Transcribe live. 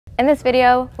In this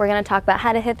video, we're going to talk about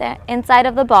how to hit the inside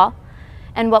of the ball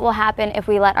and what will happen if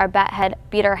we let our bat head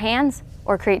beat our hands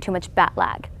or create too much bat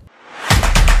lag.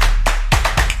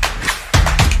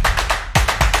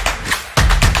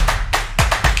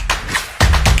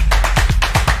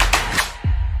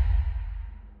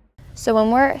 So when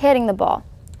we're hitting the ball,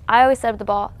 I always set up the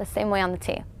ball the same way on the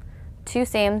tee. 2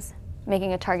 seams,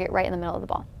 making a target right in the middle of the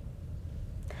ball.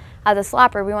 As a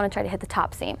slapper, we want to try to hit the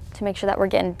top seam to make sure that we're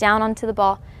getting down onto the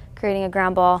ball, creating a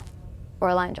ground ball or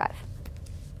a line drive.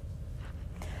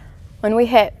 When we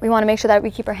hit, we want to make sure that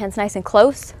we keep our hands nice and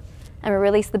close and we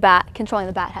release the bat, controlling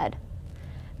the bat head.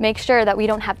 Make sure that we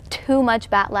don't have too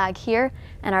much bat lag here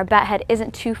and our bat head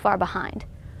isn't too far behind.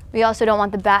 We also don't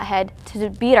want the bat head to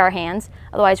beat our hands,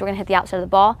 otherwise we're going to hit the outside of the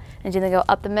ball and it's either going to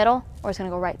go up the middle or it's going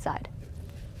to go right side.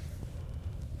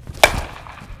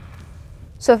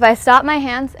 So if I stop my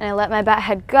hands and I let my bat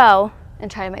head go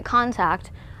and try to make contact,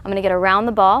 I'm going to get around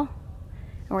the ball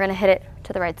and we're going to hit it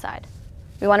to the right side.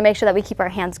 We want to make sure that we keep our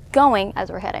hands going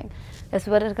as we're hitting. This is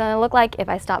what it's going to look like if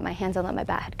I stop my hands and let my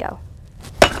bat head go.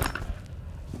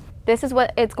 This is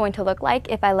what it's going to look like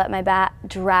if I let my bat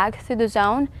drag through the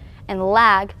zone and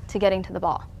lag to getting to the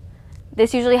ball.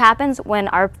 This usually happens when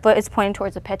our foot is pointing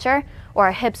towards the pitcher or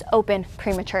our hips open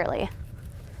prematurely.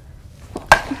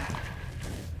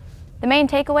 The main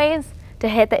takeaways to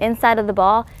hit the inside of the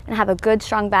ball and have a good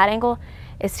strong bat angle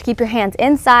is to keep your hands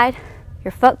inside,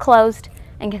 your foot closed,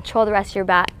 and control the rest of your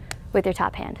bat with your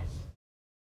top hand.